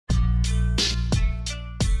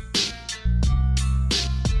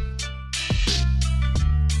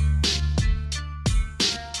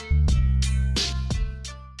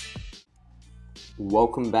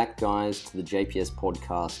Welcome back, guys, to the JPS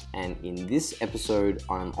podcast. And in this episode,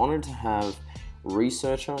 I'm honored to have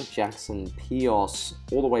researcher Jackson Peos,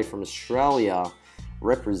 all the way from Australia,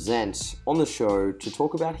 represent on the show to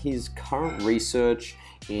talk about his current research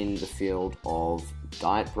in the field of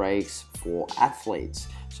diet breaks for athletes.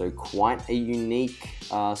 So quite a unique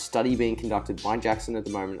study being conducted by Jackson at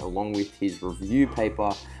the moment, along with his review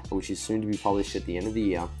paper, which is soon to be published at the end of the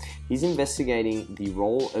year. He's investigating the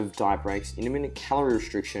role of diet breaks, intermittent calorie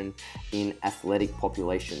restriction in athletic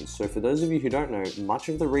populations. So for those of you who don't know, much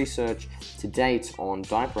of the research to date on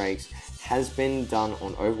diet breaks has been done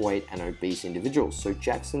on overweight and obese individuals. So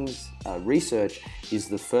Jackson's research is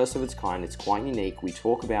the first of its kind. It's quite unique. We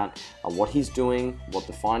talk about what he's doing, what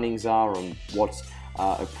the findings are, and what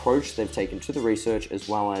approach they've taken to the research, as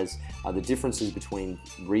well as the differences between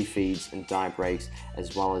refeeds and diet breaks,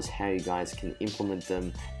 as well as how you guys can implement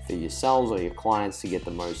them for yourselves or your clients to get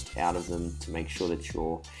the most out of them, to make sure that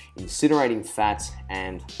you're incinerating fat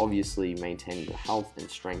and obviously maintaining your health and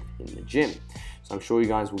strength in the gym. So I'm sure you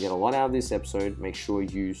guys will get a lot out of this episode. Make sure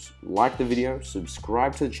you like the video,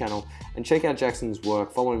 subscribe to the channel, and check out Jackson's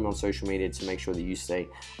work. Follow him on social media to make sure that you stay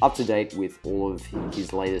up to date with all of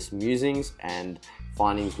his latest musings and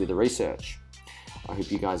findings with the research. I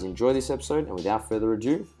hope you guys enjoy this episode, and without further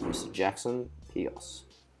ado, Mr. Jackson Peos.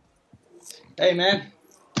 Hey man.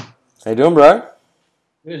 How you doing, bro?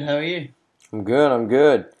 Good, how are you? I'm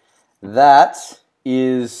good. That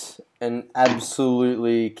is an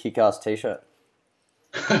absolutely kick-ass t-shirt.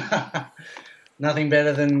 Nothing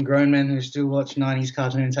better than grown men who still watch 90s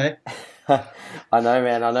cartoon tape. I know,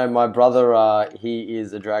 man. I know my brother, he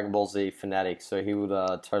is a Dragon Ball Z fanatic, so he would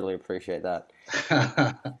totally appreciate that.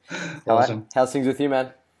 Awesome. How's things with you,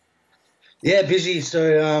 man? Yeah, busy.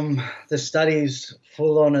 So the study's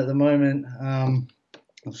full on at the moment.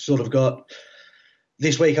 I've sort of got,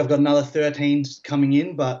 this week I've got another 13 coming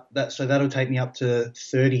in, but that'll take me up to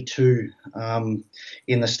 32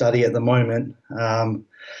 in the study at the moment.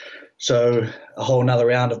 So a whole another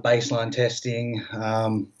round of baseline testing.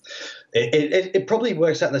 It probably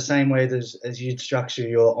works out the same way as you'd structure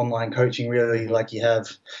your online coaching, really. Like you have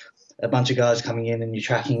a bunch of guys coming in and you're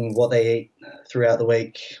tracking what they eat throughout the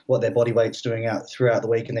week, what their body weight's doing throughout the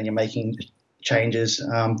week, and then you're making changes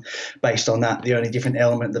based on that. The only different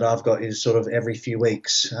element that I've got is sort of every few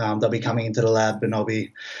weeks they'll be coming into the lab and I'll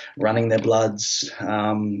be running their bloods,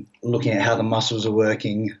 looking at how the muscles are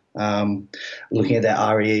working, looking at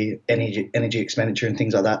their RE, energy expenditure and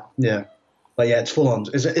things like that. Yeah. But yeah, it's full on.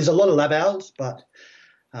 It's a lot of lab hours, but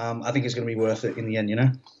I think it's going to be worth it in the end, you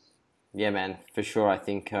know? Yeah, man, for sure. I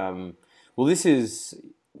think, it'd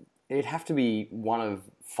have to be one of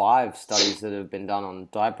 5 studies that have been done on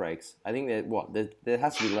diet breaks. I think there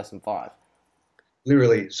has to be less than 5.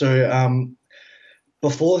 Literally. So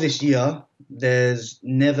before this year, there's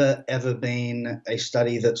never ever been a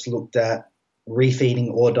study that's looked at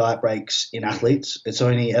refeeding or diet breaks in athletes. It's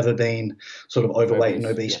only ever been sort of overweight and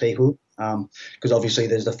obese people. Because obviously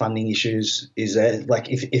there's the funding issues is there. Like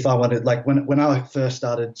if I wanted, like when I first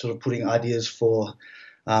started sort of putting ideas for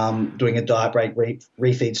doing a diet break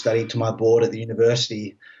refeed study to my board at the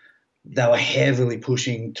university, they were heavily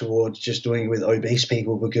pushing towards just doing it with obese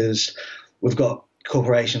people, because we've got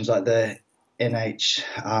corporations like the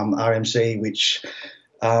RMC, which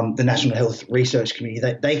the National Health Research Committee,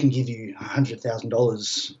 they can give you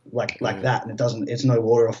 $100,000 like that, and it's no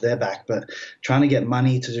water off their back. But trying to get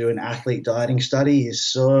money to do an athlete dieting study is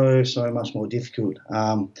so much more difficult.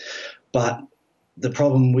 But the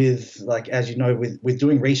problem with, like, as you know, with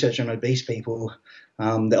doing research on obese people,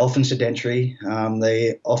 they're often sedentary.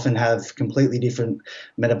 They often have completely different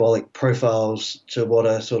metabolic profiles to what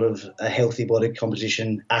a sort of a healthy body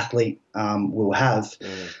composition athlete will have.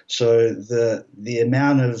 So the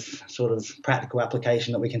amount of sort of practical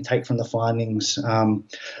application that we can take from the findings on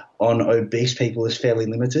obese people is fairly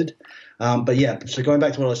limited. But yeah, so going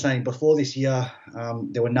back to what I was saying, before this year,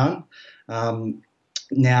 there were none.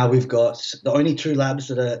 Now we've got the only 2 labs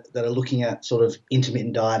that are looking at sort of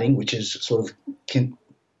intermittent dieting, which is sort of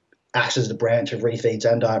acts as the branch of refeeds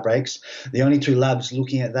and diet breaks. The only 2 labs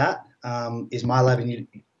looking at that is my lab in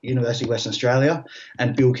University of Western Australia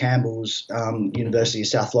and Bill Campbell's University of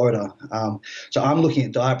South Florida. So I'm looking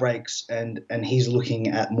at diet breaks and he's looking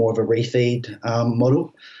at more of a refeed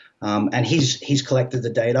model. And he's collected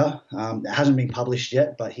the data. It hasn't been published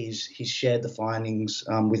yet, but he's shared the findings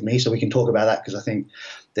with me, so we can talk about that, because I think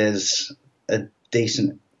there's a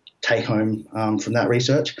decent take home from that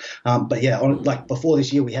research. But yeah, like before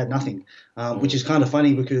this year, we had nothing, which is kind of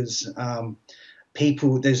funny because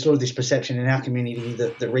there's sort of this perception in our community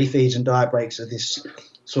that refeeds and diet breaks are this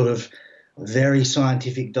sort of very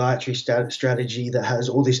scientific dietary strategy that has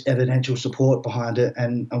all this evidential support behind it,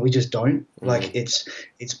 and we just don't. Like it's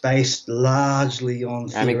based largely on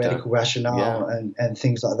theoretical rationale and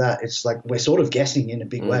things like that. It's like we're sort of guessing in a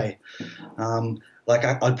big way. Like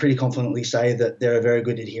I'd pretty confidently say that they're a very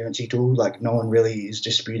good adherency tool. Like no one really is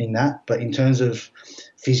disputing that. But in terms of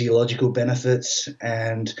physiological benefits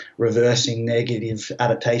and reversing negative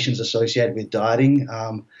adaptations associated with dieting,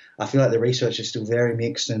 I feel like the research is still very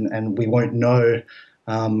mixed, and we won't know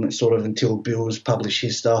sort of until Bill's published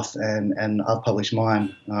his stuff and I've published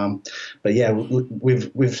mine. But yeah,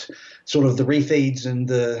 we've sort of the refeeds and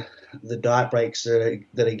the diet breaks that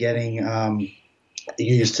are getting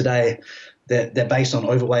used today. They're based on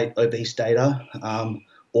overweight, obese data,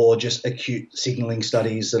 or just acute signaling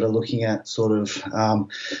studies that are looking at sort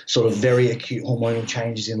of very acute hormonal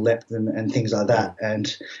changes in leptin and things like that.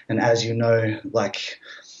 And as you know, like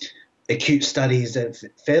acute studies are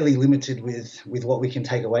fairly limited with what we can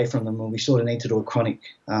take away from them, and we sort of need to do a chronic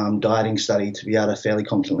dieting study to be able to fairly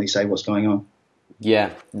confidently say what's going on.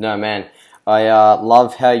 Yeah, no, man. I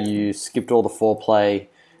love how you skipped all the foreplay,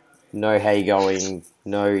 no how you going,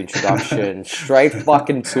 no introduction, straight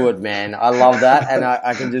fucking to it, man. I love that, and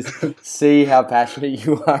I can just see how passionate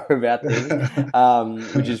you are about things,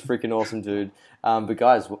 which is freaking awesome, dude. But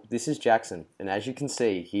guys, this is Jackson, and as you can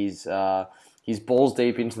see, he's balls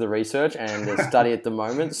deep into the research and the study at the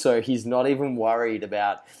moment, so he's not even worried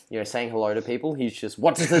about saying hello to people. He's just,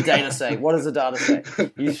 what does the data say? What does the data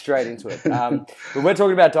say? He's straight into it. But we're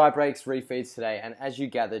talking about diet breaks, refeeds today, and as you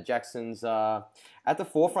gather, Jackson's at the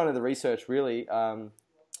forefront of the research, really,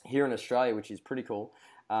 here in Australia, which is pretty cool.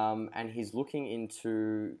 And he's looking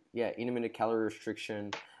into intermittent calorie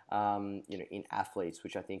restriction, in athletes,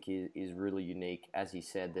 which I think is really unique. As he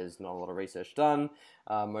said, there's not a lot of research done.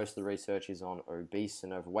 Most of the research is on obese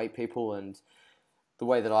and overweight people, and the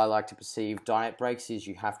way that I like to perceive diet breaks is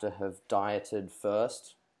you have to have dieted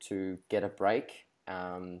first to get a break.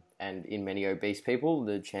 And in many obese people,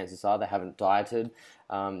 the chances are they haven't dieted,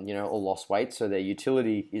 or lost weight, so their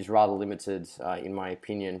utility is rather limited, in my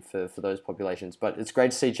opinion, for those populations. But it's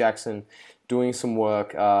great to see Jackson doing some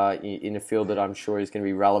work in a field that I'm sure is going to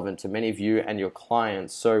be relevant to many of you and your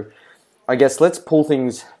clients. So I guess let's pull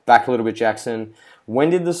things back a little bit, Jackson. When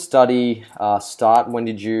did the study start? When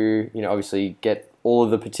did you obviously get all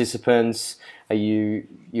of the participants? Are you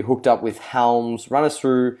hooked up with Helms? Run us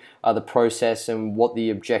through the process and what the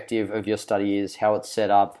objective of your study is, how it's set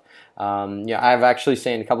up. I've actually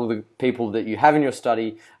seen a couple of the people that you have in your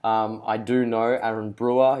study. I do know Aaron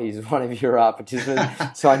Brewer. He's one of your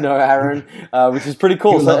participants, so I know Aaron, which is pretty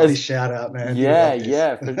cool. You love this shout out, man.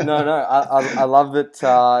 Yeah. But no, I love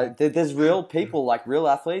that there's real people, like real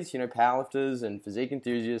athletes, powerlifters and physique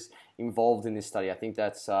enthusiasts involved in this study. I think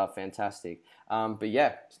that's fantastic. But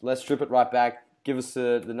yeah, let's strip it right back. Give us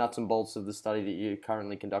the nuts and bolts of the study that you're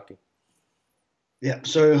currently conducting. Yeah,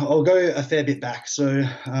 so I'll go a fair bit back. So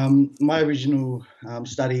my original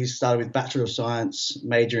studies started with Bachelor of Science,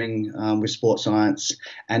 majoring with sports science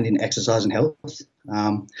and in exercise and health.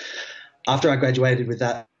 After I graduated with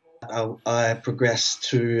that, I progressed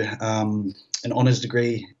to an honours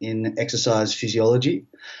degree in exercise physiology.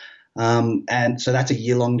 And so that's a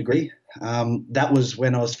year-long degree. That was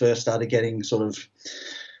when I was first started getting sort of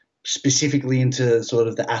specifically into sort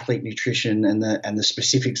of the athlete nutrition and the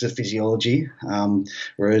specifics of physiology,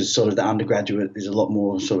 whereas sort of the undergraduate is a lot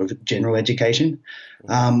more sort of general education.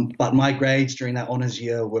 But my grades during that honours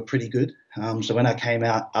year were pretty good. So when I came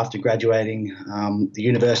out after graduating, the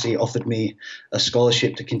university offered me a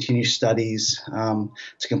scholarship to continue studies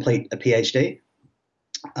to complete a PhD.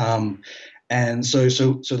 And so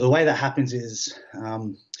the way that happens is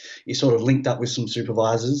you're sort of linked up with some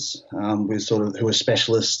supervisors with sort of who are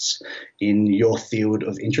specialists in your field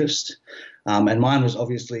of interest. And mine was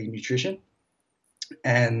obviously nutrition.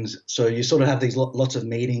 And so you sort of have these lots of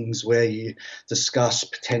meetings where you discuss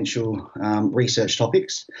potential research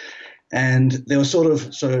topics. And there was sort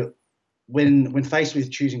of, so when faced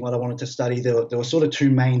with choosing what I wanted to study, there were sort of two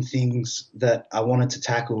main things that I wanted to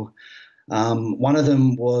tackle. One of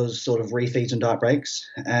them was sort of refeeds and diet breaks,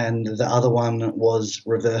 and the other one was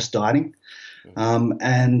reverse dieting.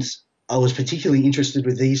 And I was particularly interested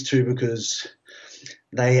with these two because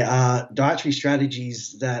they are dietary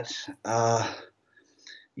strategies that are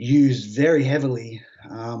used very heavily,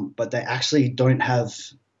 but they actually don't have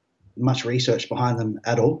much research behind them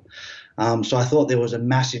at all. So I thought there was a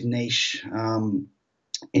massive niche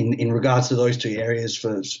in regards to those two areas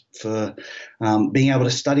for being able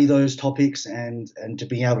to study those topics and to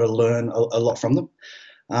being able to learn a lot from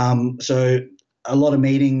them. So a lot of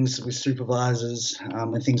meetings with supervisors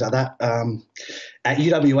and things like that. At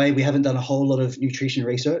UWA, we haven't done a whole lot of nutrition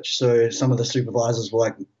research, so some of the supervisors were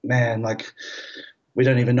like, "Man, like, we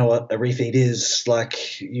don't even know what a refeed is.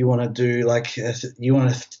 Like, you want to do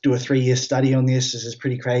a 3-year study on this? This is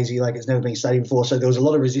pretty crazy. Like, it's never been studied before." So there was a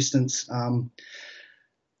lot of resistance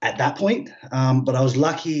at that point. But I was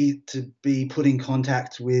lucky to be put in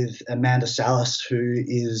contact with Amanda Salas, who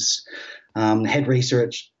is head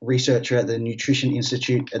researcher at the Nutrition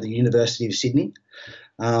Institute at the University of Sydney.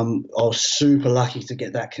 I was super lucky to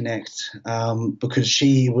get that connect because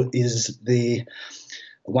she is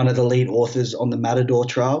one of the lead authors on the Matador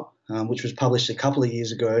trial, which was published a couple of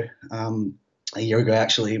years ago, a year ago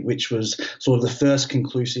actually, which was sort of the first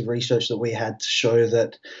conclusive research that we had to show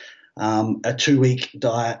that a 2-week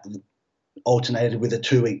diet alternated with a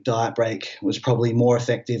 2-week diet break was probably more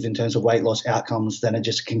effective in terms of weight loss outcomes than a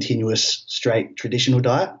just continuous straight traditional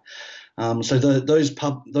diet. So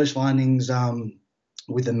those findings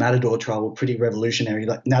with the Matador trial were pretty revolutionary.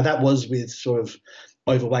 Like, now that was with sort of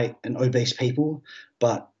overweight and obese people,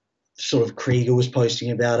 but sort of Krieger was posting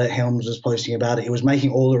about it, Helms was posting about it. It was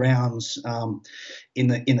making all the rounds in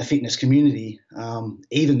the fitness community,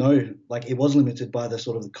 even though like it was limited by the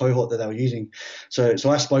sort of the cohort that they were using. So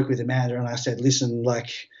I spoke with Amanda and I said, listen, like,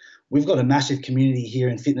 we've got a massive community here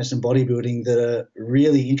in fitness and bodybuilding that are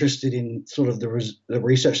really interested in sort of the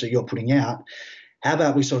research that you're putting out. How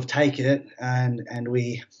about we sort of take it and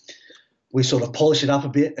we sort of polish it up a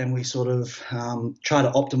bit and we sort of try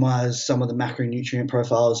to optimize some of the macronutrient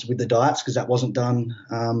profiles with the diets, because that wasn't done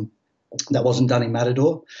in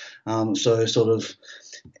Matador. So sort of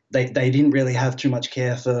they didn't really have too much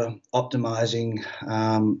care for optimizing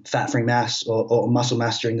fat-free mass or muscle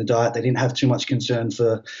mass during the diet. They didn't have too much concern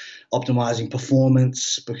for optimizing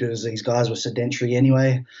performance because these guys were sedentary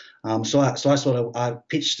anyway. So I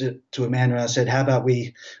pitched it to Amanda and I said, how about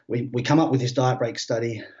we come up with this diet break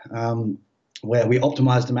study where we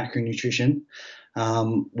optimize the macronutrition.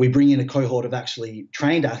 We bring in a cohort of actually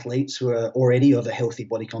trained athletes who are already of a healthy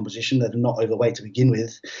body composition, that are not overweight to begin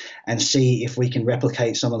with, and see if we can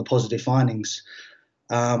replicate some of the positive findings.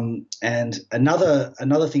 And another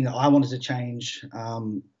thing that I wanted to change,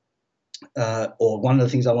 or one of the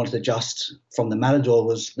things I wanted to adjust from the Matador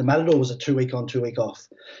was a 2-week on, 2-week off.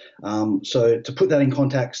 So to put that in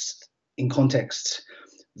context,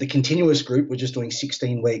 the continuous group were just doing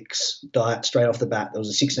 16 weeks diet straight off the bat. There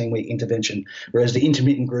was a 16-week intervention, whereas the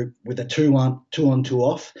intermittent group with a 2 on, 2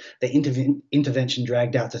 off, the intervention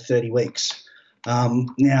dragged out to 30 weeks.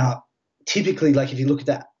 Now, typically, like if you look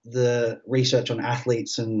at the research on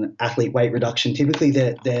athletes and athlete weight reduction, typically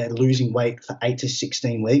they're losing weight for 8 to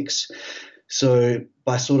 16 weeks. So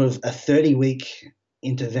by sort of a 30-week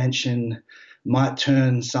intervention might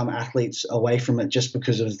turn some athletes away from it just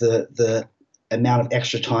because of the amount of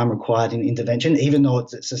extra time required in intervention, even though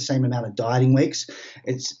it's the same amount of dieting weeks.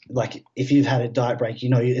 It's like if you've had a diet break,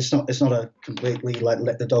 it's not a completely like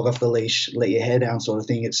let the dog off the leash, let your hair down sort of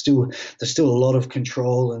thing. There's still a lot of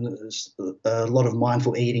control and there's a lot of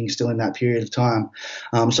mindful eating still in that period of time.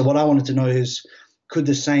 So what I wanted to know is, could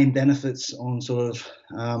the same benefits on sort of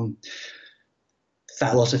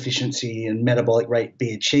fat loss efficiency and metabolic rate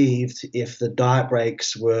be achieved if the diet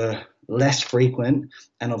breaks were less frequent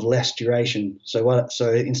and of less duration? So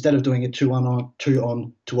instead of doing a 2 on, 2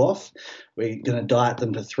 off, we're going to diet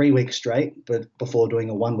them for 3 weeks straight, but before doing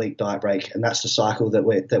a 1-week diet break, and that's the cycle that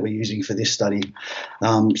we're using for this study.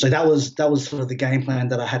 So that was sort of the game plan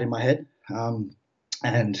that I had in my head,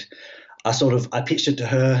 and I pitched it to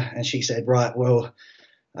her, and she said, right, well.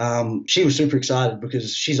 She was super excited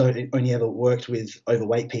because she's only ever worked with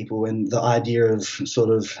overweight people, and the idea of sort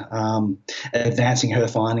of advancing her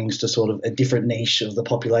findings to sort of a different niche of the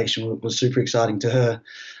population was super exciting to her.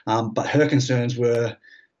 But her concerns were,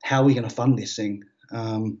 how are we going to fund this thing?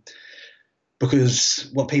 Because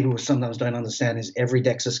what people sometimes don't understand is every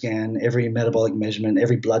DEXA scan, every metabolic measurement,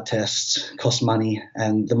 every blood test costs money,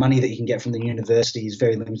 and the money that you can get from the university is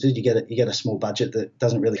very limited. You get a small budget that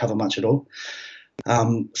doesn't really cover much at all.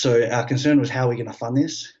 So our concern was, how are we going to fund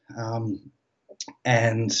this?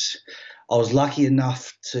 And I was lucky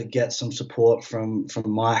enough to get some support from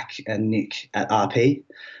Mike and Nick at RP.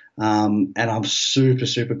 And I'm super,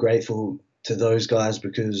 super grateful to those guys,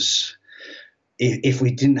 because if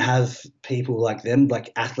we didn't have people like them,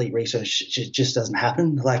 like athlete research just doesn't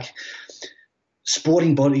happen. Like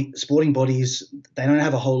sporting bodies, they don't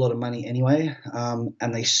have a whole lot of money anyway,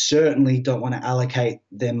 and they certainly don't want to allocate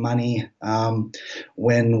their money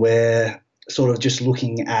when we're sort of just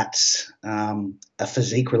looking at a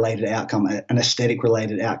physique-related outcome, an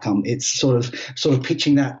aesthetic-related outcome. It's sort of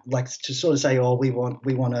pitching that, like, to sort of say, oh, we want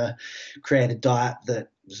to create a diet that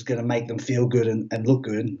is going to make them feel good and look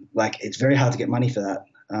good. Like, it's very hard to get money for that,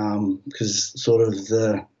 because sort of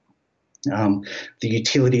the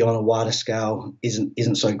utility on a wider scale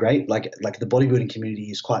isn't so great. Like the bodybuilding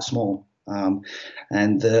community is quite small.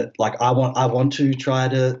 And I want to try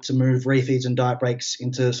to move refeeds and diet breaks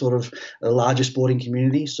into sort of a larger sporting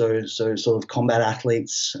community. So sort of combat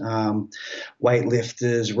athletes,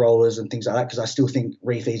 weightlifters, rollers, and things like that. Because I still think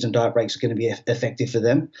refeeds and diet breaks are going to be effective for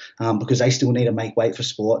them, because they still need to make weight for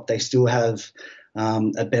sport. They still have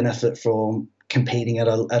a benefit from competing at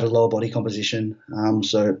a lower body composition.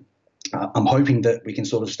 So I'm hoping that we can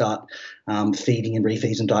sort of start feeding and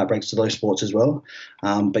refeeds and diet breaks to those sports as well.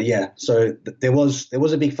 But yeah, so there was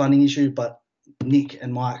a big funding issue, but Nick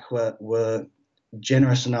and Mike were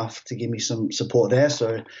generous enough to give me some support there.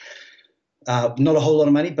 So not a whole lot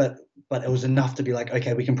of money, but it was enough to be like,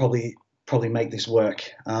 okay, we can probably make this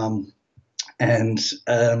work.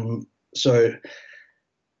 So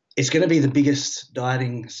it's going to be the biggest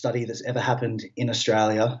dieting study that's ever happened in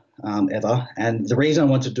Australia, ever. And the reason I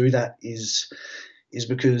want to do that is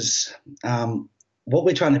because what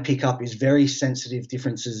we're trying to pick up is very sensitive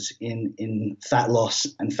differences in fat loss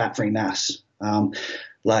and fat-free mass.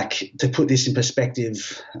 Like, to put this in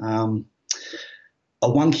perspective, a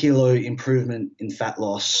 1 kilo improvement in fat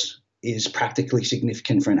loss is practically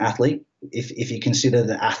significant for an athlete. If you consider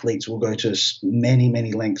that athletes will go to many,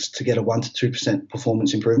 many lengths to get a 1 to 2%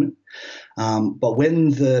 performance improvement. But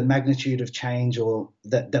when the magnitude of change or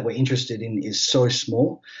that we're interested in is so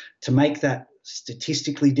small, to make that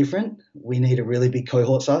statistically different, we need a really big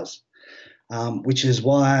cohort size, which is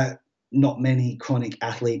why not many chronic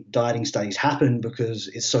athlete dieting studies happen, because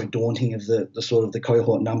it's so daunting of the sort of the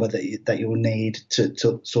cohort number that you will need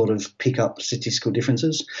to sort of pick up statistical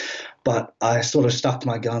differences. But I sort of stuck to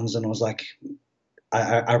my guns, and I was like,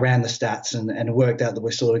 I ran the stats and worked out that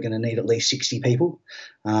we're sort of going to need at least 60 people.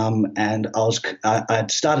 And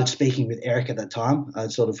I'd started speaking with Eric at that time. I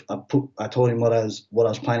told him what I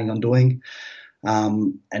was planning on doing.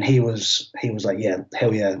 And he was like, yeah,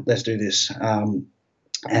 hell yeah, let's do this.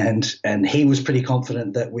 And he was pretty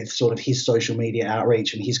confident that with sort of his social media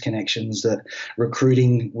outreach and his connections, that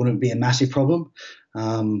recruiting wouldn't be a massive problem.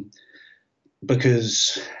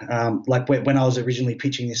 Because like when I was originally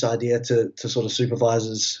pitching this idea to sort of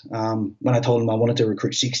supervisors, when I told them I wanted to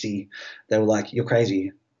recruit 60, they were like, you're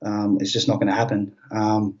crazy. It's just not going to happen.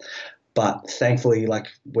 But thankfully, like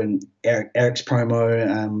when Eric's promo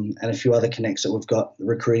and a few other connects that we've got, the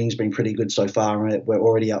recruiting's been pretty good so far. And we're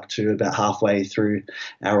already up to about halfway through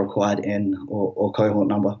our required N or cohort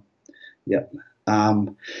number. Yep.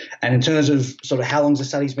 And in terms of sort of how long the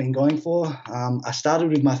study's been going for, I started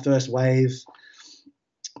with my first wave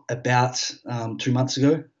about 2 months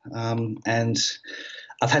ago, and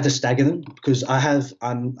I've had to stagger them because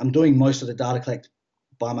I'm doing most of the data collect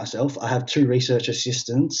by myself. I have 2 research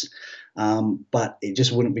assistants, but it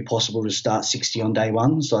just wouldn't be possible to start 60 on day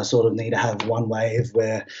one. So I sort of need to have one wave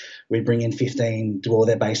where we bring in 15, do all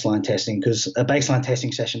their baseline testing, because a baseline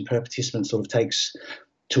testing session per participant sort of takes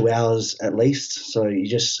 2 hours at least. So you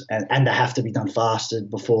just, and they have to be done fasted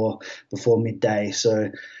before midday.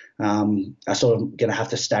 So I sort of going to have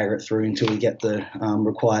to stagger it through until we get the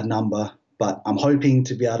required number. But I'm hoping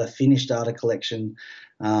to be able to finish data collection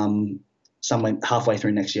somewhere halfway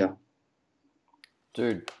through next year.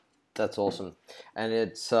 Dude, that's awesome. And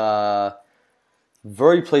it's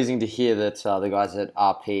very pleasing to hear that the guys at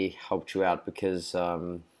RP helped you out, because,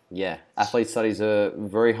 athlete studies are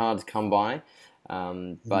very hard to come by,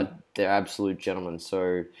 but they're absolute gentlemen.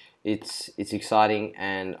 So it's exciting,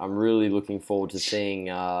 and I'm really looking forward to seeing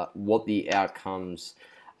what the outcomes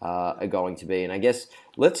are going to be. And I guess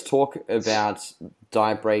let's talk about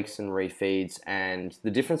diet breaks and refeeds and the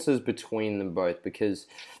differences between them both, because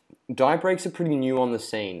diet breaks are pretty new on the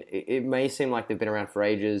scene. It may seem like they've been around for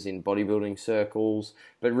ages in bodybuilding circles,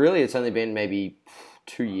 but really it's only been maybe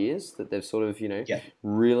 2 years that they've sort of,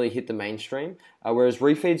 really hit the mainstream. Whereas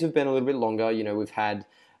refeeds have been a little bit longer. We've had,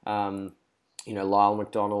 Lyle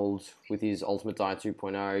McDonald with his Ultimate Diet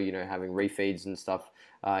 2.0, having refeeds and stuff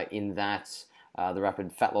in that. The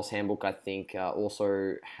Rapid Fat Loss Handbook, I think,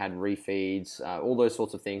 also had refeeds, all those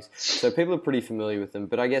sorts of things. So people are pretty familiar with them.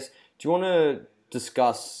 But I guess, do you want to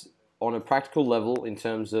discuss on a practical level in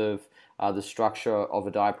terms of the structure of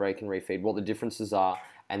a diet break and refeed, what the differences are,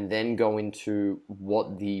 and then go into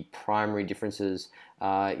what the primary differences,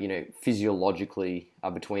 physiologically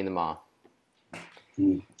between them are?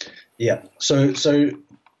 Yeah. So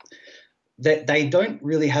they don't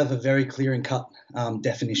really have a very clear and cut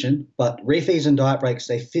definition, but refeeds and diet breaks,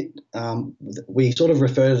 they fit. We sort of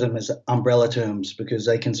refer to them as umbrella terms because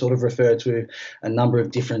they can sort of refer to a number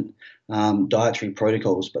of different dietary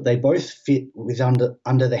protocols, but they both fit with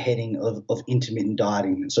under the heading of intermittent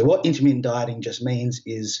dieting. So what intermittent dieting just means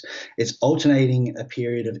is it's alternating a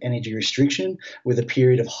period of energy restriction with a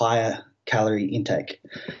period of higher calorie intake.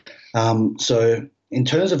 So in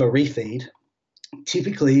terms of a refeed,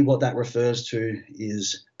 typically what that refers to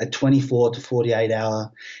is a 24 to 48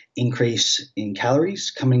 hour increase in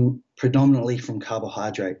calories coming predominantly from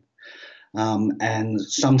carbohydrate. And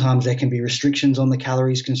sometimes there can be restrictions on the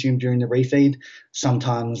calories consumed during the refeed.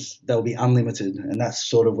 Sometimes they'll be unlimited, and that's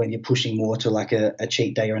sort of when you're pushing more to like a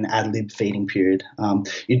cheat day or an ad lib feeding period.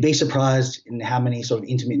 You'd be surprised in how many sort of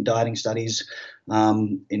intermittent dieting studies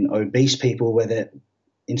in obese people where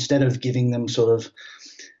instead of giving them sort of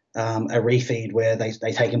a refeed where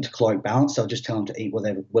they take them to caloric balance, they'll just tell them to eat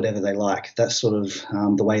whatever they like. That's sort of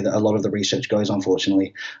the way that a lot of the research goes,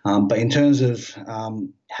 unfortunately. But in terms of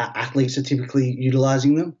how athletes are typically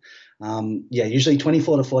utilizing them, usually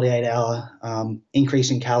 24 to 48 hour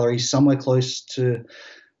increase in calories, somewhere close to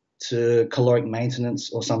caloric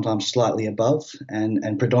maintenance or sometimes slightly above,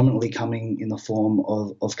 and predominantly coming in the form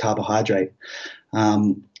of carbohydrate.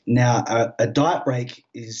 Now, a diet break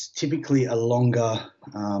is typically a longer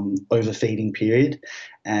overfeeding period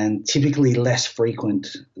and typically less frequent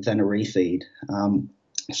than a refeed.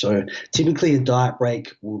 So typically a diet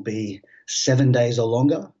break will be 7 days or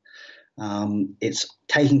longer. It's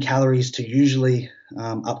taking calories to usually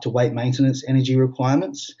up to weight maintenance energy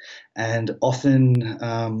requirements, and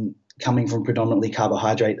often coming from predominantly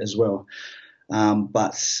carbohydrate as well.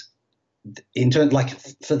 But in terms, like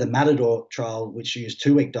for the Matador trial, which used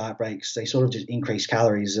 2-week diet breaks, they sort of just increased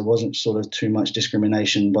calories. There wasn't sort of too much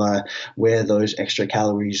discrimination by where those extra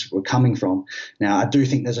calories were coming from. Now, I do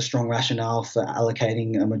think there's a strong rationale for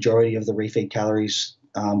allocating a majority of the refeed calories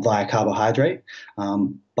via carbohydrate,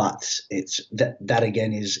 but it's that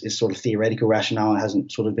again is sort of theoretical rationale. It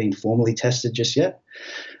hasn't sort of been formally tested just yet.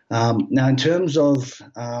 Now, in terms of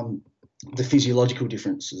the physiological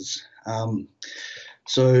differences,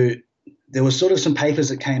 so there were sort of some papers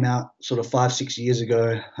that came out sort of 5-6 years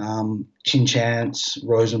ago, Chin-Chance,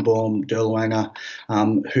 Rosenbaum, Derlwanger,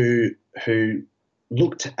 who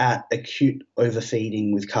looked at acute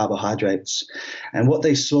overfeeding with carbohydrates. And what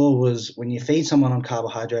they saw was when you feed someone on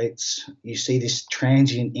carbohydrates, you see this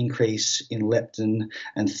transient increase in leptin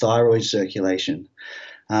and thyroid circulation.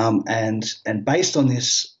 And based on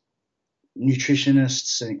this,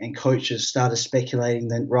 nutritionists and coaches started speculating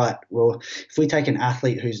that, right, well, if we take an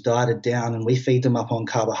athlete who's dieted down and we feed them up on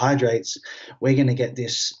carbohydrates, we're going to get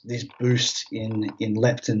this boost in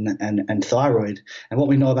leptin and thyroid. And what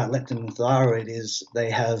we know about leptin and thyroid is they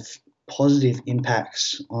have positive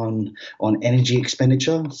impacts on energy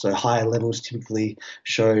expenditure. So higher levels typically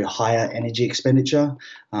show higher energy expenditure.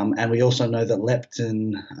 And we also know that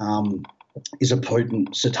leptin is a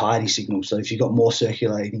potent satiety signal. So if you've got more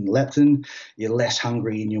circulating leptin, you're less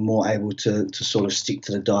hungry and you're more able to sort of stick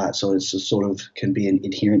to the diet. So it's a sort of can be an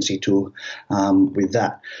adherency tool with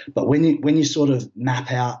that. But when you sort of map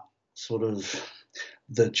out sort of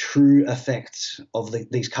the true effects of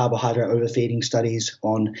these carbohydrate overfeeding studies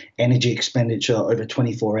on energy expenditure over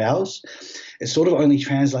 24 hours, it's sort of only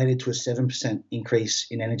translated to a 7% increase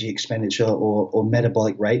in energy expenditure or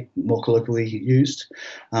metabolic rate, more colloquially used.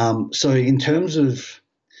 So in terms of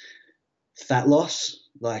fat loss,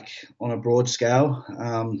 like on a broad scale,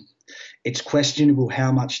 it's questionable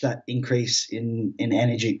how much that increase in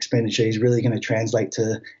energy expenditure is really going to translate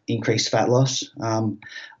to increased fat loss.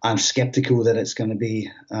 I'm skeptical that it's going to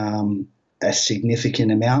be a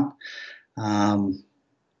significant amount,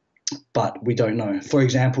 but we don't know. For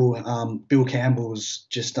example, Bill Campbell's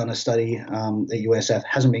just done a study at USF,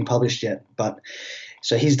 hasn't been published yet, but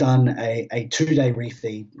so he's done a 2-day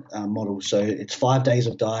refeed model. So it's 5 days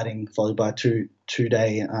of dieting followed by a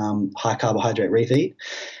two-day high carbohydrate refeed.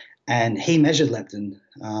 And he measured leptin,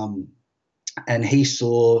 and he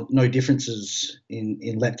saw no differences in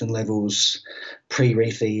leptin levels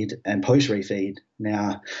pre-refeed and post-refeed.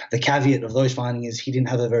 Now, the caveat of those findings is he didn't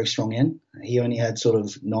have a very strong N. He only had sort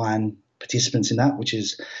of 9 participants in that, which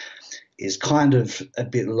is kind of a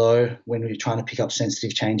bit low when we're trying to pick up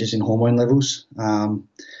sensitive changes in hormone levels.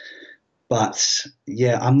 But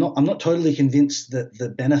yeah, I'm not totally convinced that the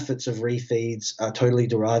benefits of refeeds are totally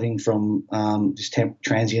deriving from this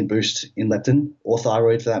transient boost in leptin or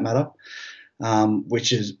thyroid for that matter,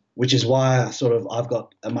 which is why I've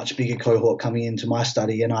got a much bigger cohort coming into my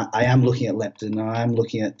study, and I am looking at leptin and I am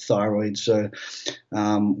looking at thyroid. So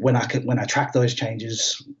when I track those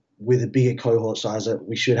changes, with a bigger cohort size,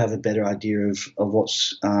 we should have a better idea of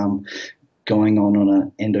what's going on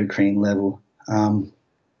an endocrine level.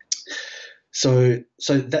 So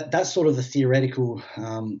that's sort of the theoretical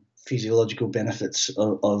physiological benefits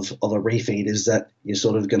of a refeed, is that you're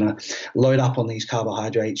sort of going to load up on these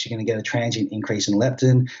carbohydrates. You're going to get a transient increase in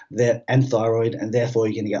leptin and thyroid, and therefore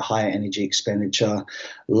you're going to get higher energy expenditure,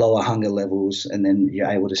 lower hunger levels, and then you're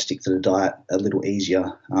able to stick to the diet a little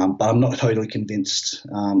easier. But I'm not totally convinced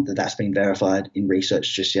that that's been verified in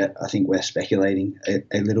research just yet. I think we're speculating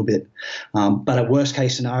a little bit. But at worst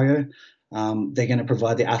case scenario, they're going to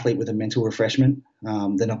provide the athlete with a mental refreshment.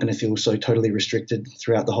 They're not going to feel so totally restricted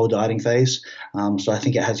throughout the whole dieting phase. So I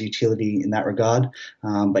think it has utility in that regard.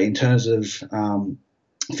 But in terms of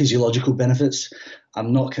physiological benefits,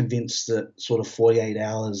 I'm not convinced that sort of 48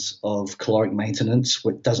 hours of caloric maintenance,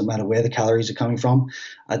 it doesn't matter where the calories are coming from,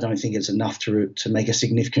 I don't think it's enough to make a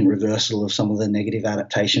significant reversal of some of the negative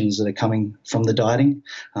adaptations that are coming from the dieting.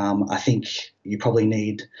 I think you probably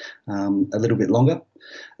need a little bit longer.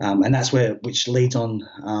 And that's which leads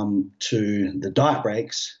on to the diet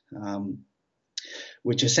breaks,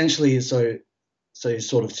 which essentially is so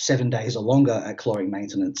sort of 7 days or longer at caloric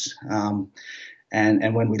maintenance.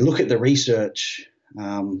 And when we look at the research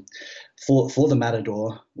for the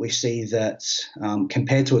Matador, we see that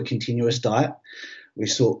compared to a continuous diet, we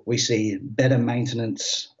see better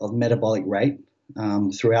maintenance of metabolic rate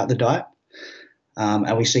throughout the diet.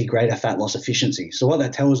 And we see greater fat loss efficiency. So what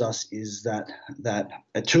that tells us is that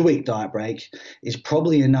a 2-week diet break is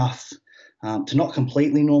probably enough to not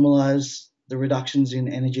completely normalize the reductions in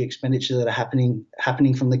energy expenditure that are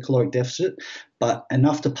happening from the caloric deficit, but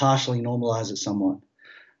enough to partially normalize it somewhat.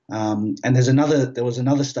 And there was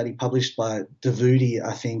another study published by Davudi,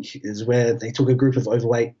 I think, is where they took a group of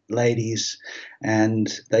overweight ladies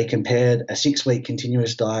and they compared a 6-week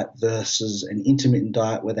continuous diet versus an intermittent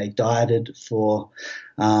diet where they dieted for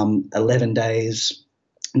 11 days,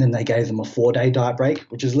 and then they gave them a 4-day diet break,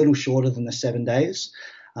 which is a little shorter than the 7 days.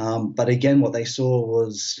 But again, what they saw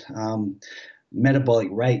was metabolic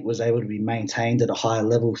rate was able to be maintained at a higher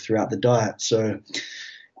level throughout the diet. So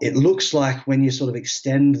it looks like when you sort of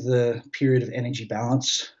extend the period of energy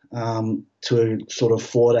balance to sort of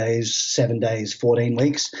 4 days, 7 days, 14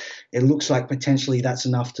 weeks, it looks like potentially that's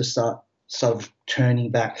enough to start sort of turning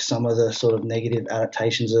back some of the sort of negative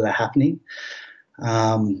adaptations that are happening.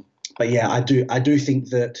 But yeah, I do think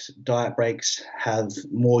that diet breaks have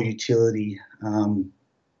more utility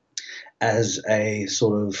as a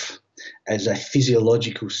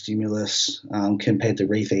physiological stimulus compared to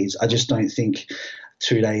refeeds. I just don't think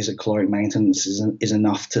 2 days of caloric maintenance is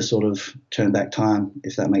enough to sort of turn back time,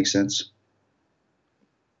 if that makes sense.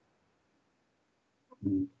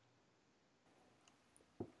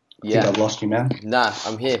 Yeah, I think I've lost you, man. Nah,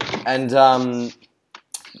 I'm here. And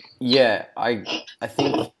yeah, I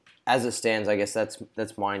think as it stands, I guess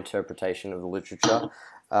that's my interpretation of the literature.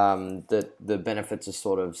 That the benefits are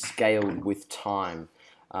sort of scaled with time.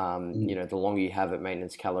 The longer you have at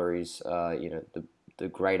maintenance calories, the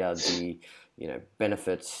greater the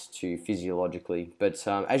benefits to physiologically. But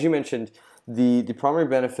as you mentioned, the primary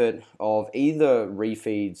benefit of either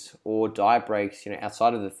refeeds or diet breaks,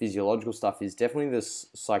 outside of the physiological stuff, is definitely this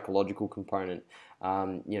psychological component.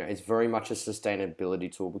 It's very much a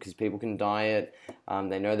sustainability tool because people can diet,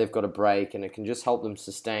 they know they've got a break, and it can just help them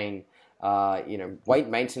sustain weight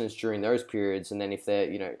maintenance during those periods. And then if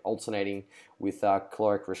they're alternating with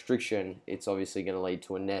caloric restriction, it's obviously going to lead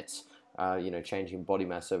to a net changing body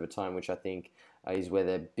mass over time, which I think is where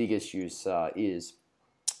their biggest use is.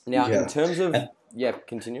 Now, in terms of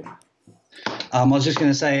continue. I was just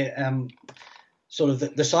going to say, sort of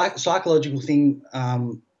the psychological thing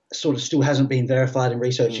sort of still hasn't been verified in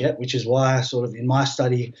research yet, which is why sort of in my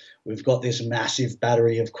study we've got this massive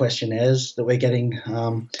battery of questionnaires that we're getting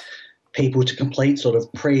people to complete sort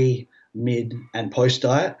of pre, mid, and post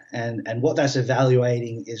diet, and what that's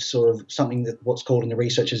evaluating is sort of something that what's called in the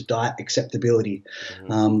research is diet acceptability.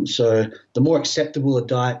 So the more acceptable a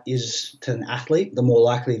diet is to an athlete, the more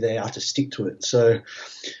likely they are to stick to it. So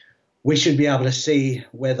we should be able to see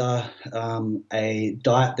whether a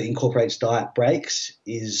diet that incorporates diet breaks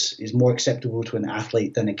is more acceptable to an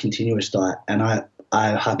athlete than a continuous diet, and I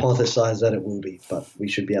hypothesize that it will be, but we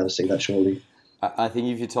should be able to see that shortly. I think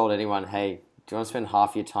if you told anyone, hey, do you want to spend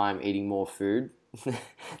half your time eating more food?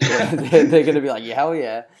 they're going to be like, yeah, hell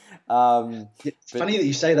yeah. It's funny that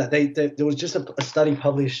you say that. There was just a study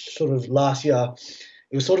published sort of last year.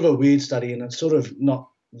 It was sort of a weird study, and it's sort of not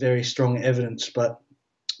very strong evidence. But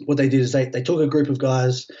what they did is they took a group of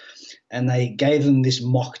guys and they gave them this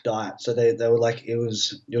mock diet. So they were like, it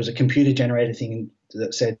was a computer generated thing.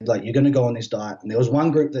 that said, like, you're going to go on this diet. And there was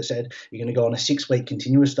one group that said, you're going to go on a 6-week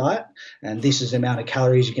continuous diet, and this is the amount of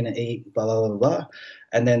calories you're going to eat, blah, blah, blah, blah.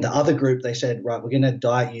 And then the other group, they said, right, we're going to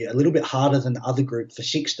diet you a little bit harder than the other group for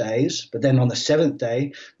 6 days, but then on the 7th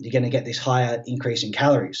day, you're going to get this higher increase in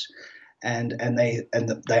calories. And they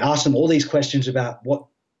asked them all these questions about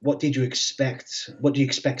what did you expect? What do you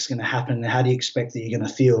expect is going to happen? And how do you expect that you're going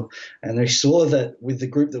to feel? And they saw that with the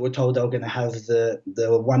group that were told they were going to have the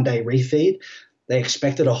 1-day refeed, they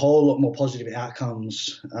expected a whole lot more positive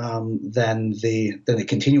outcomes than the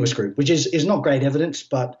continuous group, which is not great evidence,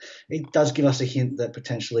 but it does give us a hint that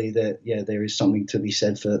potentially there is something to be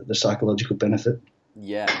said for the psychological benefit.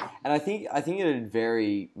 Yeah, and I think it would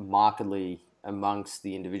vary markedly amongst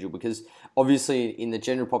the individual, because obviously in the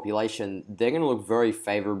general population, they're going to look very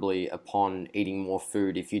favorably upon eating more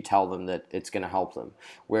food if you tell them that it's going to help them.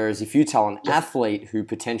 Whereas if you tell an athlete who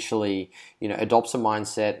potentially, adopts a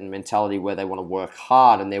mindset and mentality where they want to work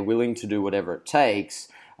hard and they're willing to do whatever it takes,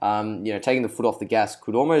 taking the foot off the gas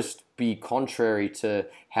could almost be contrary to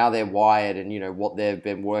how they're wired and, what they've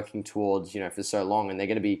been working towards, for so long, and they're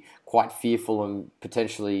going to be quite fearful and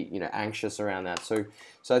potentially, anxious around that. So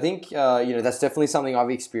I think, that's definitely something I've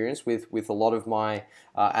experienced with a lot of my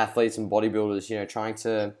athletes and bodybuilders, trying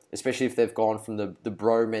to, especially if they've gone from the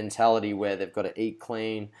bro mentality where they've got to eat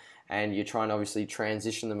clean, and you're trying to obviously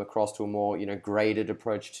transition them across to a more, graded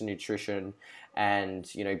approach to nutrition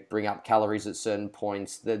and, bring up calories at certain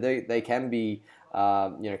points. They can be,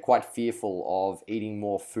 quite fearful of eating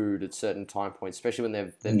more food at certain time points, especially when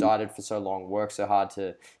they've dieted for so long, worked so hard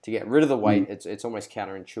to get rid of the weight. It's almost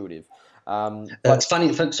counterintuitive. That's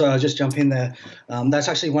funny. Sorry, I'll just jump in there. That's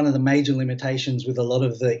actually one of the major limitations with a lot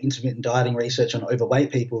of the intermittent dieting research on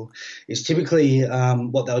overweight people is typically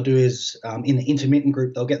what they'll do is in the intermittent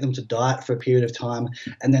group, they'll get them to diet for a period of time,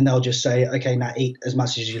 and then they'll just say, okay, now eat as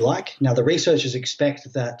much as you like. Now, the researchers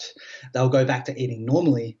expect that they'll go back to eating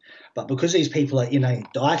normally, but because these people are in a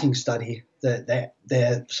dieting study, their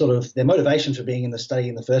motivation for being in the study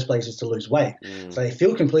in the first place is to lose weight. So they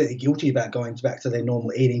feel completely guilty about going back to their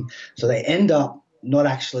normal eating. So they end up not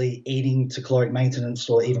actually eating to caloric maintenance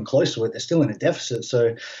or even close to it. They're still in a deficit.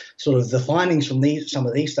 So sort of the findings from some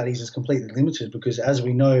of these studies is completely limited because, as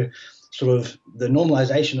we know, sort of the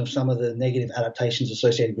normalization of some of the negative adaptations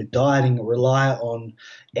associated with dieting rely on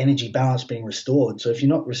energy balance being restored. So if you're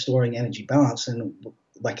not restoring energy balance, then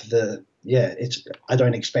I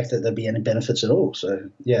don't expect that there'll be any benefits at all. So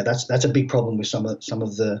yeah, that's a big problem with some of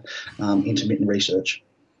the intermittent research.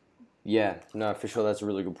 Yeah, no, for sure, that's a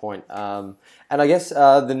really good point. And I guess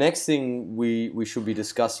the next thing we should be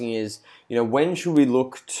discussing is, when should we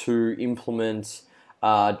look to implement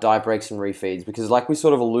diet breaks and refeeds? Because like we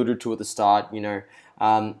sort of alluded to at the start, you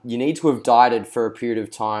need to have dieted for a period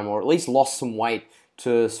of time or at least lost some weight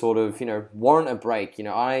to sort of, warrant a break.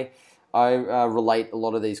 I relate a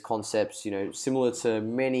lot of these concepts, similar to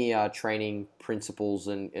many training principles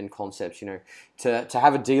and concepts. To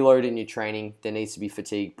have a deload in your training, there needs to be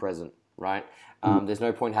fatigue present, right? There's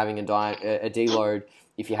no point having a deload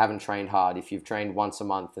if you haven't trained hard. If you've trained once a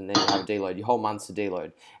month and then you have a deload, your whole month's a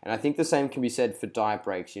deload. And I think the same can be said for diet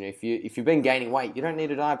breaks. If you've been gaining weight, you don't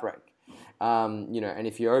need a diet break. And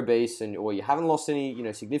if you're obese or you haven't lost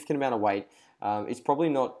any, significant amount of weight, it's probably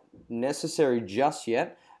not necessary just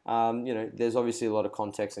yet. There's obviously a lot of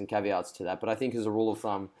context and caveats to that, but I think as a rule of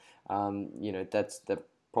thumb, that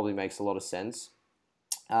probably makes a lot of sense.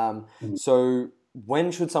 So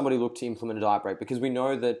when should somebody look to implement a diet break? Because we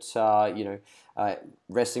know that,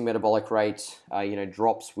 resting metabolic rate,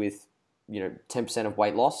 drops with, 10% of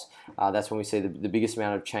weight loss. That's when we see the biggest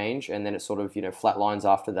amount of change, and then it sort of, flatlines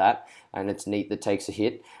after that, and it's neat that takes a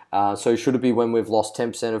hit. So should it be when we've lost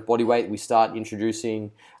 10% of body weight, we start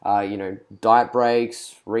introducing, diet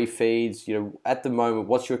breaks, refeeds? At the moment,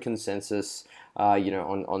 what's your consensus,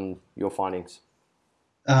 on your findings?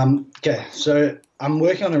 Okay, so I'm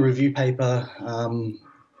working on a review paper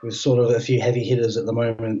with sort of a few heavy hitters at the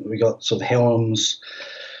moment. We got sort of Helms,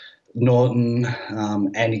 Norton,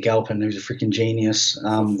 Andy Galpin, who's a freaking genius.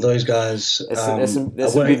 Those guys. There's some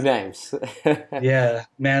big names. Yeah,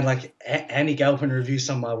 man. Like Andy Galpin reviews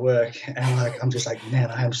some of my work, and like I'm just like, man,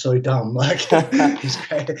 I am so dumb. Like he's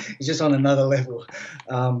great. He's just on another level.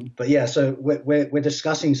 But yeah, so we're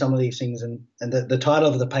discussing some of these things, and the title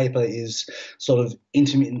of the paper is sort of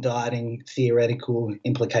intermittent dieting theoretical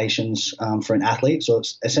implications for an athlete. So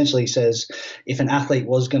it essentially says if an athlete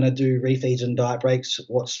was going to do refeeds and diet breaks,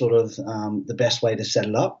 what's sort of the best way to set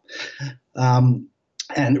it up.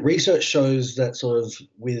 And research shows that sort of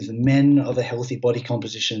with men of a healthy body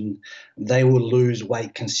composition, they will lose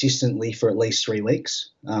weight consistently for at least 3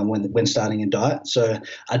 weeks when starting a diet. So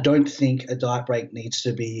I don't think a diet break needs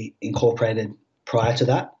to be incorporated prior to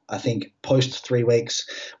that. I think post 3 weeks,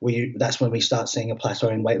 that's when we start seeing a plateau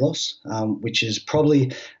in weight loss, which is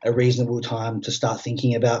probably a reasonable time to start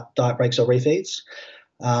thinking about diet breaks or refeeds.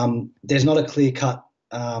 There's not a clear-cut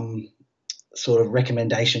sort of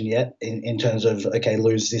recommendation yet in terms of, okay,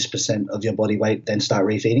 lose this % of your body weight, then start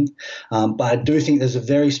refeeding. But I do think there's a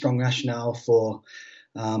very strong rationale for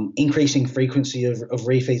increasing frequency of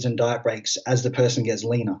refeeds and diet breaks as the person gets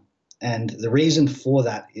leaner. And the reason for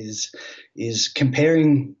that is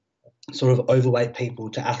comparing sort of overweight people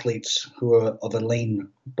to athletes who are of a lean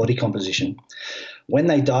body composition. When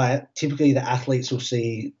they diet, typically the athletes will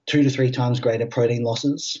see 2 to 3 times greater protein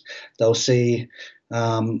losses. They'll see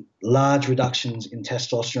large reductions in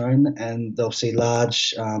testosterone, and they'll see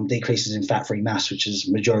large decreases in fat-free mass, which is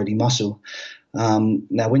majority muscle.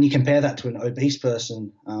 Now, when you compare that to an obese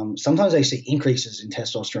person, sometimes they see increases in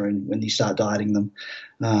testosterone when you start dieting them,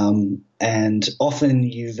 and often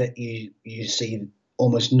you see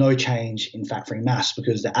almost no change in fat-free mass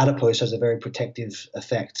because the adipose has a very protective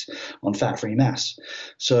effect on fat-free mass.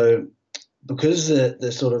 So because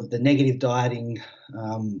the sort of the negative dieting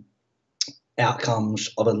outcomes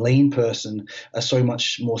of a lean person are so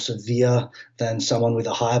much more severe than someone with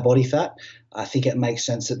a higher body fat, I think it makes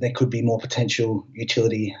sense that there could be more potential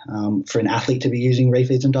utility for an athlete to be using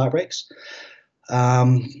refeeds and diet breaks.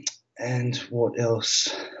 And what else?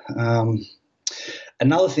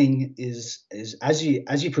 Another thing is as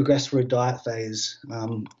you progress through a diet phase,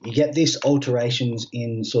 you get these alterations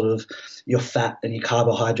in sort of your fat and your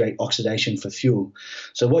carbohydrate oxidation for fuel.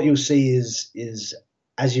 So what you'll see is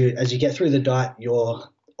as you get through the diet, your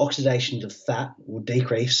oxidation of fat will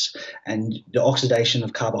decrease and the oxidation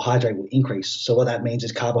of carbohydrate will increase. So what that means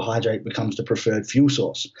is carbohydrate becomes the preferred fuel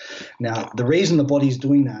source. Now, the reason the body's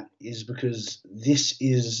doing that is because this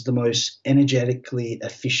is the most energetically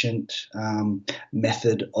efficient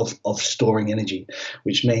method of storing energy,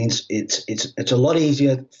 which means it's a lot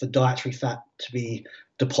easier for dietary fat to be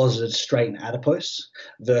deposited straight in adipose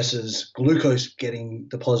versus glucose getting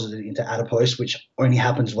deposited into adipose, which only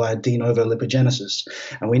happens via de novo lipogenesis.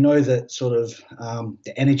 And we know that sort of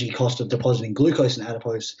the energy cost of depositing glucose in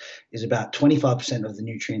adipose is about 25% of the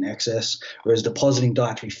nutrient excess, whereas depositing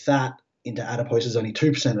dietary fat into adipose is only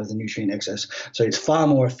 2% of the nutrient excess. So it's far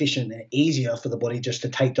more efficient and easier for the body just to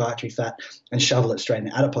take dietary fat and shovel it straight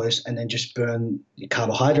into adipose and then just burn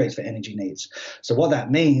carbohydrates for energy needs. So what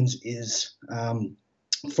that means is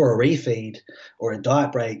for a refeed or a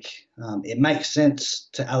diet break, it makes sense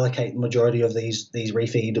to allocate the majority of these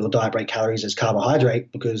refeed or diet break calories as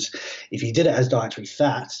carbohydrate, because if you did it as dietary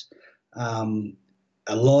fat,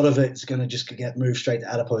 a lot of it's going to just get moved straight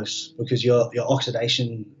to adipose because your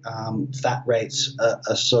oxidation fat rates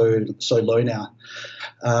are so low now.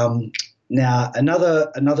 Now,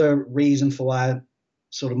 another reason for why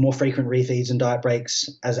sort of more frequent refeeds and diet breaks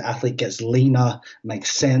as an athlete gets leaner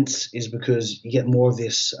makes sense is because you get more of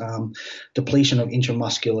this depletion of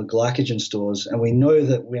intramuscular glycogen stores. And we know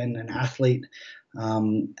that when an athlete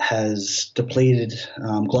has depleted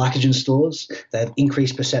glycogen stores, they have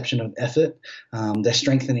increased perception of effort, their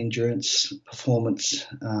strength and endurance performance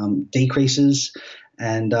decreases,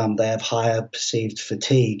 and they have higher perceived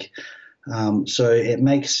fatigue. So it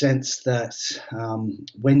makes sense that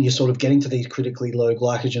when you're sort of getting to these critically low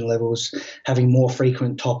glycogen levels, having more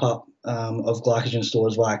frequent top-up of glycogen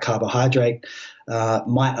stores via carbohydrate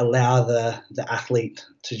might allow the athlete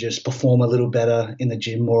to just perform a little better in the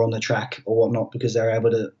gym or on the track or whatnot because they're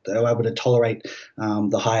able to tolerate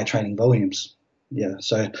the higher training volumes. Yeah.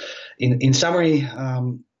 So in summary,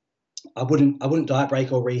 I wouldn't diet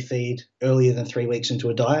break or refeed earlier than 3 weeks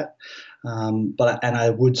into a diet. But I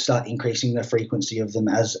would start increasing the frequency of them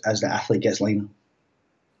as the athlete gets leaner.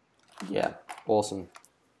 Yeah, awesome.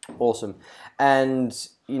 And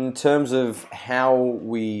in terms of how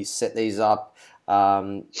we set these up,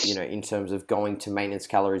 in terms of going to maintenance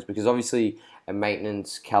calories, because obviously a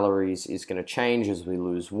maintenance calories is going to change as we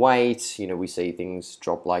lose weight. We see things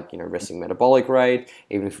drop like, resting metabolic rate,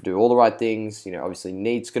 even if we do all the right things, obviously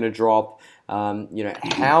neat's going to drop.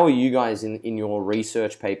 How are you guys in your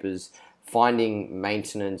research papers finding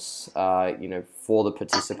maintenance, for the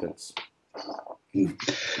participants?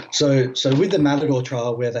 So with the Matador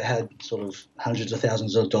trial, where they had sort of hundreds of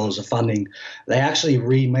thousands of dollars of funding, they actually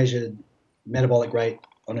remeasured metabolic rate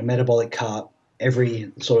on a metabolic cart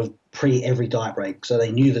every diet break. So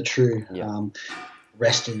they knew the true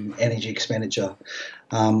rest and energy expenditure.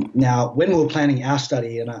 Now, when we were planning our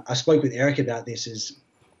study, and I spoke with Eric about this, is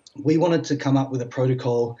we wanted to come up with a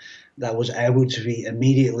protocol that was able to be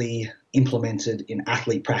immediately implemented in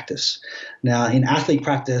athlete practice. Now, in athlete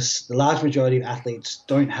practice, the large majority of athletes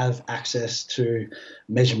don't have access to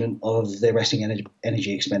measurement of their resting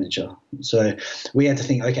energy expenditure. So we had to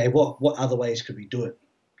think, okay, what other ways could we do it?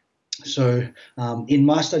 So in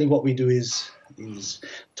my study, what we do is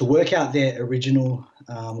to work out their original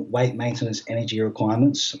weight maintenance energy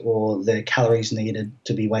requirements, or their calories needed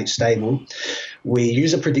to be weight stable. We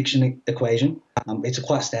use a prediction equation. It's a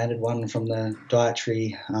quite standard one from the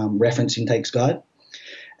Dietary Reference Intakes Guide,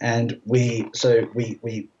 and we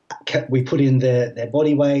put in their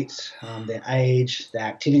body weight, their age, their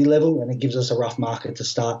activity level, and it gives us a rough marker to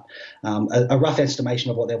start, a rough estimation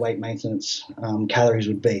of what their weight maintenance calories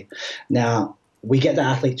would be. Now, we get the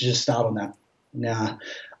athlete to just start on that. Now,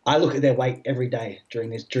 I look at their weight every day during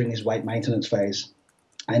this weight maintenance phase.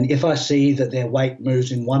 And if I see that their weight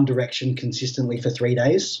moves in one direction consistently for 3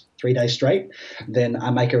 days straight, then I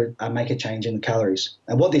make a change in the calories.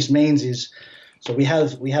 And what this means is, so we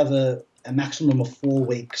have a maximum of 4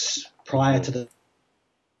 weeks prior to the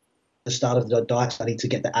start of the diet study to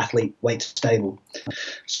get the athlete weight stable.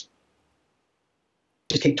 Just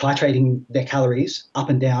keep titrating their calories up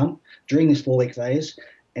and down during this 4-week phase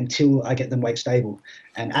until I get them weight stable.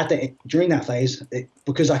 And during that phase,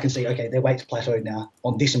 because I can see, okay, their weight's plateaued now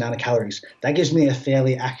on this amount of calories, that gives me a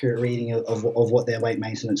fairly accurate reading of what their weight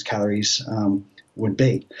maintenance calories would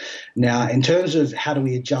be. Now, in terms of how do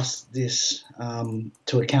we adjust this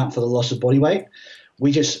to account for the loss of body weight,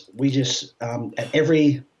 we just at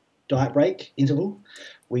every diet break interval,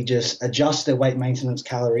 we just adjust their weight maintenance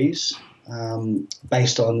calories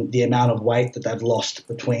based on the amount of weight that they've lost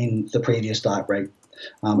between the previous diet break.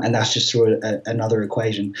 And that's just through another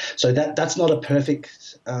equation. So that's not a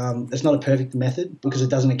perfect method, because it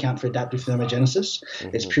doesn't account for adaptive thermogenesis.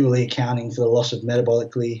 Mm-hmm. It's purely accounting for the loss of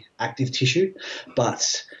metabolically active tissue.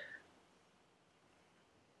 But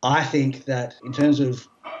I think that in terms of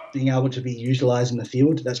being able to be utilized in the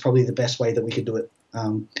field, that's probably the best way that we could do it.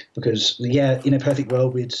 Because in a perfect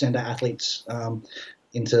world, we'd send our athletes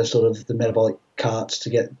into sort of the metabolic carts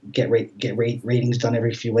to get readings done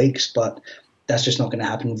every few weeks, but that's just not going to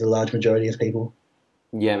happen with the large majority of people.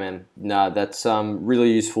 Yeah, man. No, that's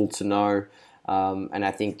really useful to know. And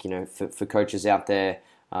I think, for coaches out there,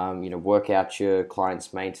 work out your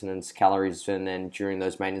clients' maintenance calories, and then during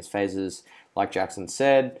those maintenance phases, like Jackson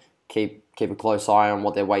said, keep a close eye on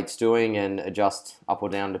what their weight's doing and adjust up or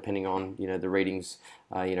down depending on, the readings,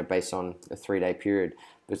 based on a 3-day period.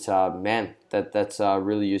 But man, that's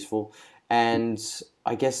really useful. And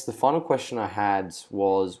I guess the final question I had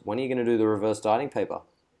was, when are you going to do the reverse dieting paper?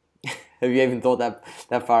 Have you even thought that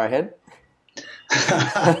far ahead?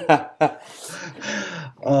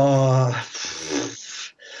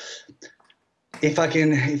 If Eric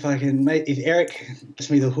gives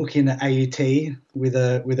me the hook in the AUT with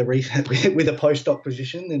a postdoc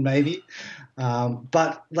position, then maybe.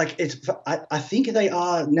 But I think they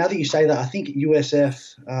are, now that you say that, I think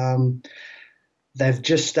USF. They've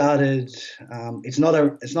just started. It's not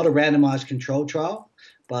a randomized control trial,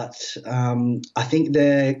 but I think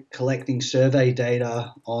they're collecting survey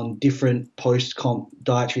data on different post-comp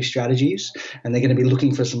dietary strategies, and they're going to be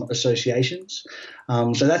looking for some associations.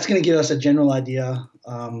 So that's going to give us a general idea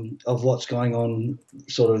of what's going on,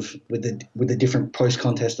 sort of with the different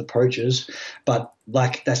post-contest approaches. But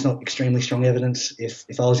that's not extremely strong evidence.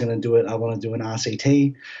 If I was going to do it, I want to do an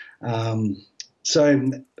RCT.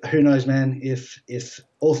 So who knows, man? If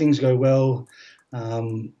all things go well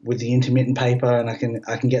with the intermittent paper, and I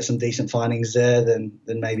can get some decent findings there, then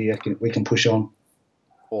maybe we can push on.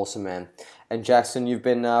 Awesome, man. And Jackson, you've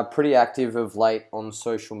been pretty active of late on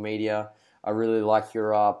social media. I really like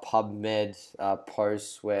your PubMed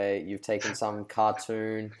posts where you've taken some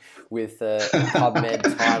cartoon with a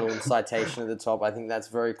PubMed title and citation at the top. I think that's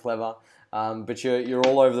very clever. But you're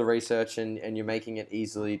all over the research, and you're making it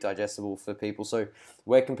easily digestible for people. So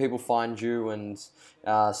where can people find you and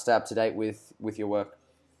stay up to date with your work?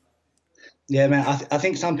 Yeah, man, I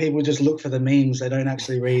think some people just look for the memes. They don't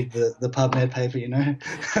actually read the PubMed paper, I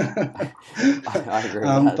agree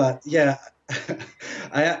with that. But yeah,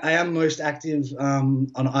 I am most active on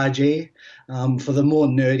IG. For the more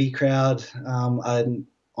nerdy crowd, I'm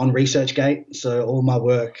on ResearchGate, so all my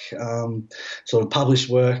work, sort of published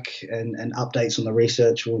work and updates on the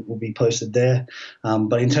research will be posted there.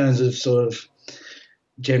 But in terms of sort of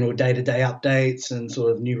general day-to-day updates and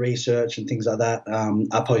sort of new research and things like that,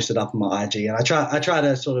 I post it up on my IG, and I try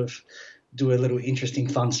to sort of do a little interesting,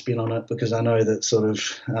 fun spin on it, because I know that sort of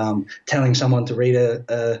telling someone to read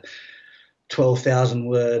a 12,000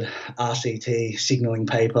 word RCT signaling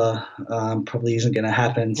paper probably isn't going to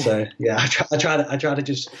happen. So yeah, I try to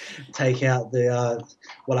just take out the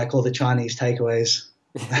what I call the Chinese takeaways.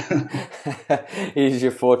 Here's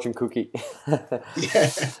your fortune cookie. Yeah.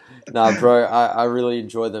 No, bro, I really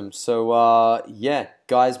enjoy them. So yeah,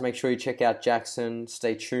 guys, make sure you check out Jackson.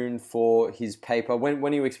 Stay tuned for his paper. When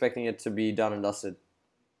are you expecting it to be done and dusted?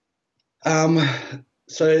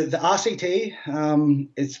 So the RCT,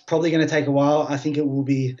 it's probably going to take a while. I think it will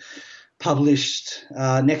be published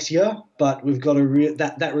next year, but we've got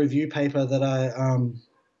that review paper that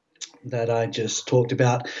I just talked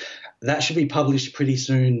about. That should be published pretty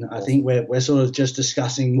soon. I think we're sort of just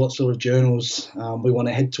discussing what sort of journals we want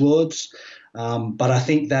to head towards. But I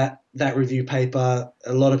think that review paper,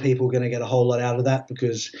 a lot of people are going to get a whole lot out of that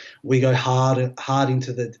because we go hard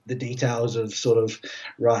into the details of sort of,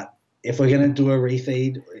 right, if we're going to do a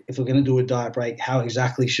refeed, if we're going to do a diet break, how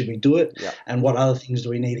exactly should we do it, and what other things do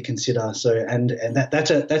we need to consider? So, and that's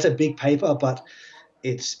a big paper, but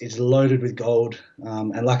it's loaded with gold.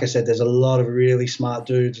 And like I said, there's a lot of really smart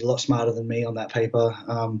dudes, a lot smarter than me on that paper.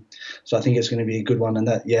 So I think it's going to be a good one. And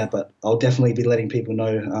but I'll definitely be letting people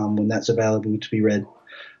know when that's available to be read.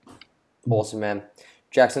 Awesome, man.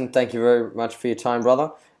 Jackson, thank you very much for your time,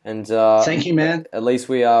 brother. And thank you, man. At least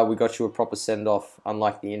we got you a proper send off,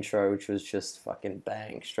 unlike the intro, which was just fucking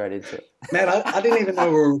bang straight into it. Man, I didn't even know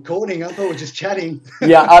we were recording. I thought we were just chatting.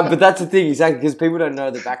 Yeah, but that's the thing, exactly, because people don't know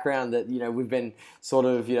the background that we've been sort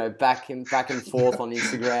of back and forth on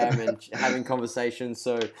Instagram and having conversations.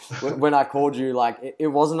 So when I called you, like it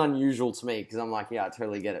wasn't unusual to me because I'm like, yeah, I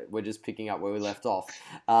totally get it. We're just picking up where we left off.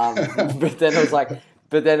 But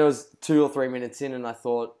then it was 2 or 3 minutes in, and I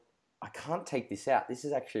thought, I can't take this out. This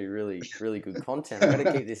is actually really, really good content. I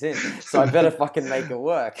better keep this in. So I better fucking make it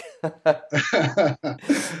work.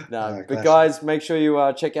 No, but guys, make sure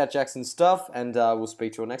you check out Jackson's stuff, and we'll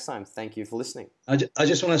speak to you next time. Thank you for listening. I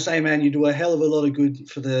just want to say, man, you do a hell of a lot of good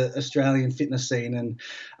for the Australian fitness scene. And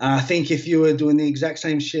I think if you were doing the exact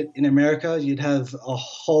same shit in America, you'd have a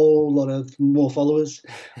whole lot of more followers.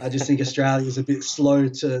 I just think Australia is a bit slow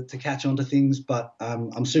to catch on to things, but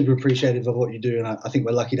I'm super appreciative of what you do, and I think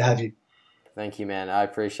we're lucky to have you. Thank you, man. I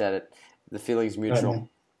appreciate it. The feeling's mutual.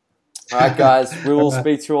 All right, guys. We will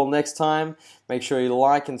speak to you all next time. Make sure you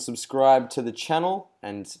like and subscribe to the channel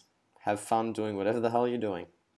and have fun doing whatever the hell you're doing.